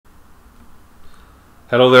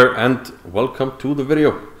Hello there and welcome to the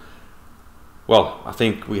video. Well, I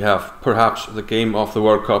think we have perhaps the game of the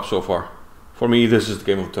World Cup so far. For me, this is the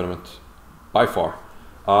game of the tournament, by far.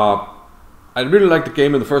 I really liked the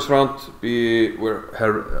game in the first round,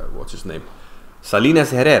 what's his name?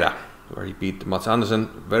 Salinas Herrera, where he beat Mats Andersen.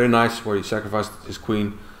 Very nice, where he sacrificed his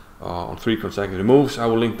queen on 3 consecutive moves. I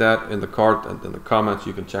will link that in the card and in the comments,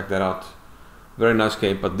 you can check that out. Very nice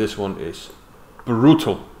game, but this one is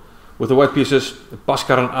brutal. With the white pieces,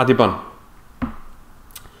 Bashkaran Adhiban,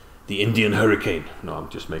 the Indian Hurricane. No, I'm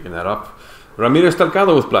just making that up. Ramirez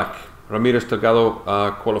Delgado with black. Ramirez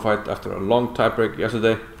Delgado qualified after a long tiebreak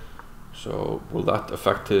yesterday. So will that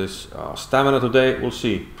affect his stamina today? We'll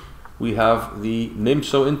see. We have the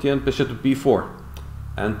nimzo-indian bishop to b4.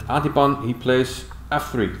 And Adhiban, he plays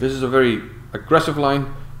f3. This is a very aggressive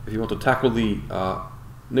line. If you want to tackle the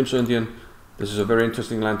nimzo-indian, this is a very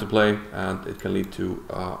interesting line to play, and it can lead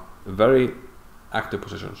to very active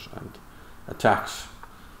positions and attacks,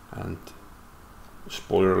 and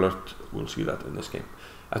spoiler alert, we'll see that in this game.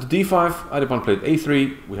 After d5, Adhiban played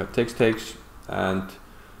a3, we have takes, and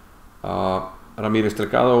Ramirez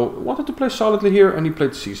Delgado wanted to play solidly here, and he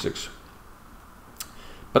played c6.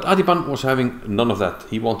 But Adhiban was having none of that.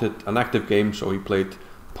 He wanted an active game, so he played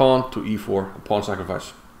pawn to e4, a pawn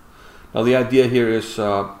sacrifice. Now the idea here is,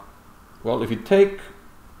 well, if you take,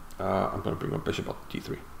 I'm going to bring my bishop up to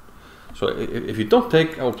d3. So if you don't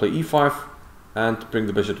take, I will play e5 and bring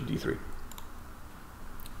the bishop to d3.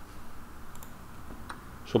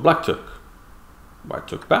 So black took, white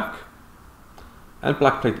took back, and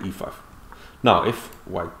black played e5. Now if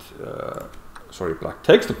black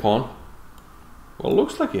takes the pawn, well,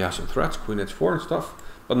 looks like he has some threats, queen h4 and stuff,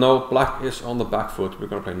 but no, black is on the back foot. We're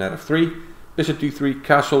going to play knight f3, bishop d3,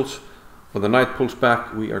 castles. When the knight pulls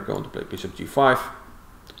back, we are going to play bishop g5.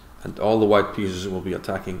 And all the white pieces will be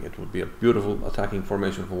attacking. It will be a beautiful attacking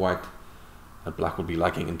formation for white, and black will be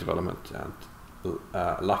lacking in development and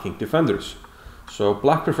lacking defenders. So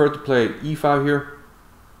black preferred to play e5 here,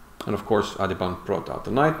 and of course Adhiban brought out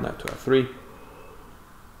the knight to f3,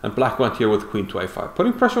 and black went here with queen to a5,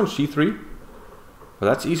 putting pressure on c3, but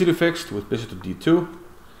that's easily fixed with bishop to d2.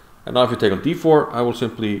 And now if you take on d4, I will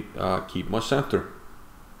simply keep my center,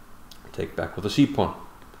 take back with the c pawn.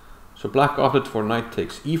 So black opted for knight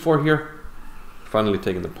takes e4 here, finally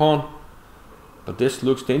taking the pawn, but this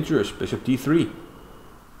looks dangerous. Bishop d3,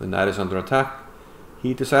 the knight is under attack.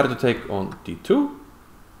 He decided to take on d2,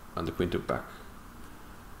 and the queen took back.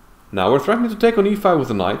 Now we're threatening to take on e5 with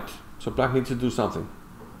the knight, so black needs to do something.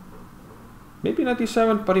 Maybe knight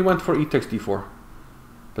d7, but he went for e takes d4.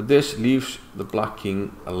 But this leaves the black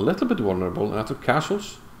king a little bit vulnerable, and after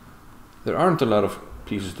castles, there aren't a lot of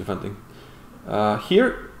pieces defending.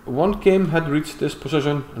 Here, one game had reached this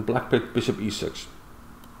position, and black played bishop e6,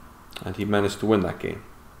 and he managed to win that game.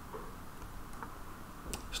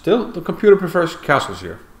 Still, the computer prefers castles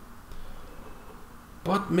here,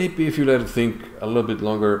 but maybe if you let it think a little bit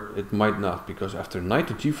longer, it might not, because after knight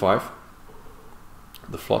to g5,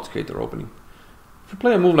 the floodgates are opening. If you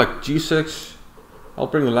play a move like g6, I'll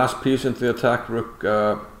bring the last piece into the attack, rook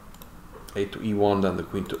a to e1, then the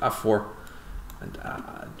queen to f4, and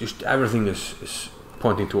just everything is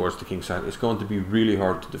pointing towards the king side. It's going to be really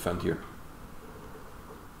hard to defend here.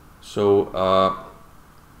 So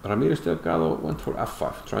Ramirez Delgado went for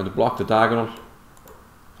f5, trying to block the diagonal,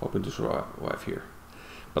 hoping to survive here.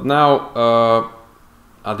 But now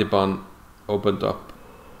Adhiban opened up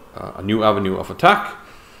a new avenue of attack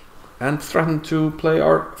and threatened to play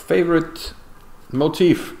our favorite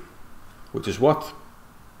motif, which is what?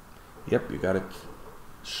 Yep, you got it.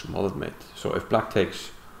 Smothered mate. So if black takes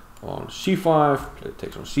on c5, it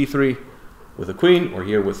takes on c3 with the queen, or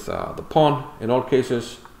here with the pawn in all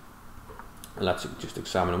cases. And let's just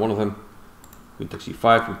examine one of them. Queen takes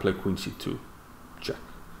c5, we play queen c2, check.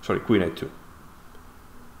 Sorry, queen a2.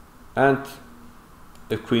 And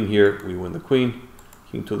if queen here, we win the queen.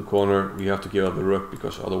 King to the corner, we have to give up the rook,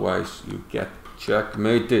 because otherwise you get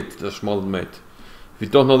checkmated, the smothered mate. If you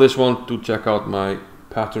don't know this one, do check out my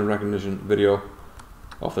pattern recognition video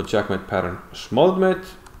of the checkmate pattern smothered mate.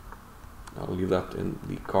 I'll leave that in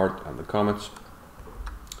the card and the comments.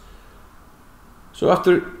 So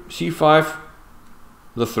after c5,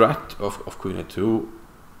 the threat of queen a2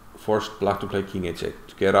 forced black to play king h8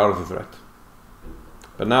 to get out of the threat.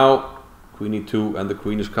 But now queen e2, and the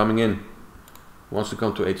queen is coming in. Wants to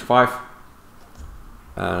come to h5,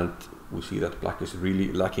 and we see that black is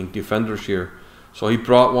really lacking defenders here. So he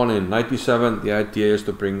brought one in, knight d7. The idea is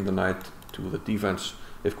to bring the knight to the defense.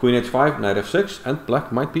 If queen h5, knight f6, and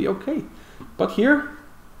black might be okay. But here,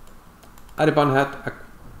 Adhiban had a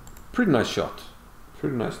pretty nice shot.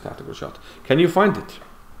 Pretty nice tactical shot. Can you find it?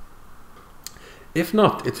 If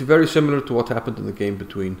not, it's very similar to what happened in the game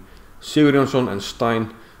between Sigurjónsson and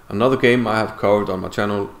Stein. Another game I have covered on my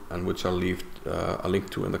channel, and which I'll leave a link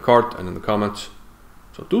to in the card and in the comments.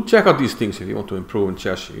 So do check out these things if you want to improve in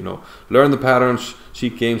chess. You know, learn the patterns, see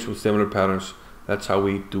games with similar patterns. That's how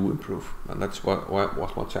we do improve, and that's what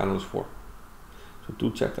my channel is for. So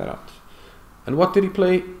do check that out. And what did he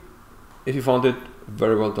play? If you found it,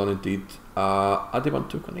 very well done indeed. Adhiban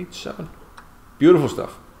took on h7. Beautiful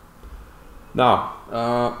stuff.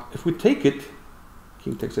 Now, if we take it,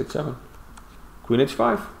 king takes h7, queen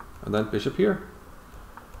h5, and then bishop here.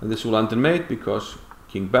 And this will end in mate because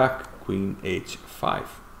king back, queen h5,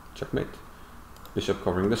 checkmate. Bishop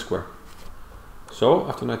covering the square. So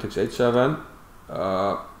after knight takes h7,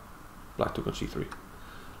 black took on c3.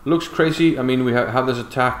 Looks crazy. I mean, we have this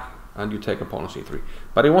attack, and you take a pawn on c3.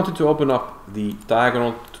 But he wanted to open up the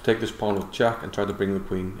diagonal to take this pawn with check and try to bring the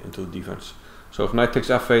queen into the defense. So if knight takes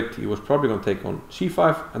f8, he was probably going to take on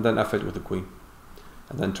c5 and then f8 with the queen.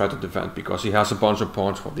 And then try to defend because he has a bunch of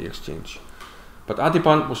pawns for the exchange. But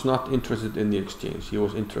Adhiban was not interested in the exchange. He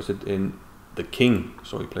was interested in the king.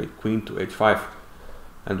 So he played queen to h5.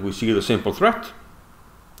 And we see the simple threat.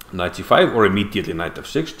 Knight c5 or immediately knight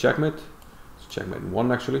f6, checkmate. It's checkmate in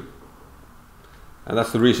 1 actually. And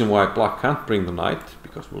that's the reason why black can't bring the knight,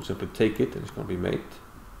 because we'll simply take it and it's going to be mate.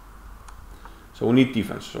 So we need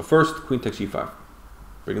defense. So first, queen takes e5,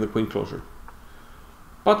 bringing the queen closer.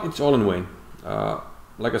 But it's all in vain.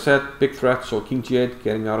 Like I said, big threat, so king g8,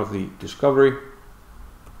 getting out of the discovery.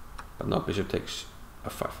 But now bishop takes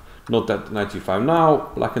f5. Note that knight g5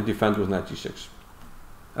 now, black can defend with knight g6.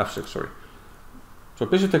 f6, sorry. So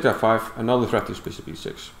bishop takes f5, and now the threat is bishop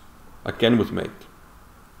e6. Again with mate.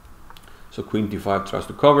 So queen d5 tries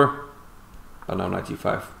to cover, and now knight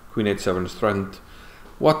e5. Queen h7 is threatened.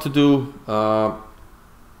 What to do? Well,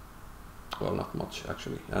 not much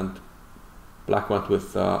actually. And black went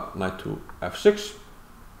with knight to f6.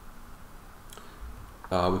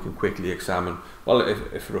 We can quickly examine. Well,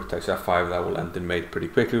 if rook takes f5, that will end in mate pretty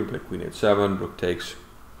quickly. We play queen h7, rook takes,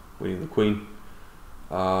 winning the queen.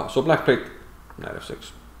 So black played knight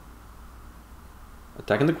f6.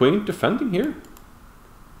 Attacking the queen, defending here.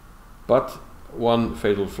 But one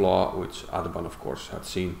fatal flaw, which Adhiban of course had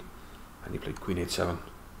seen, and he played queen h7.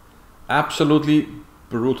 Absolutely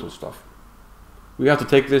brutal stuff. We have to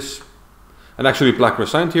take this, and actually black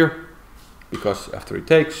resigned here, because after he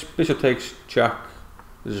takes, bishop takes, check.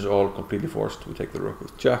 This is all completely forced. We take the rook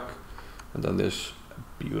with check, and then this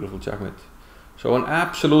beautiful checkmate. So an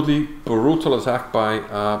absolutely brutal attack by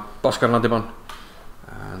Bashkaran Adhiban,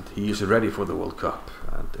 and he is ready for the World Cup,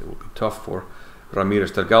 and it will be tough for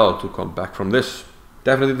Ramirez Delgado to come back from this.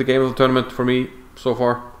 Definitely the game of the tournament for me so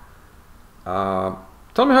far.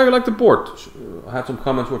 Tell me how you like the board. I had some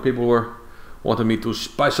comments where people wanted me to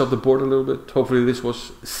spice up the board a little bit. Hopefully this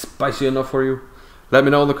was spicy enough for you. Let me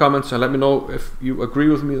know in the comments, and let me know if you agree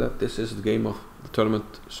with me that this is the game of the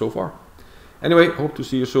tournament so far. Anyway, hope to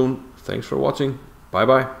see you soon. Thanks for watching. Bye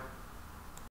bye.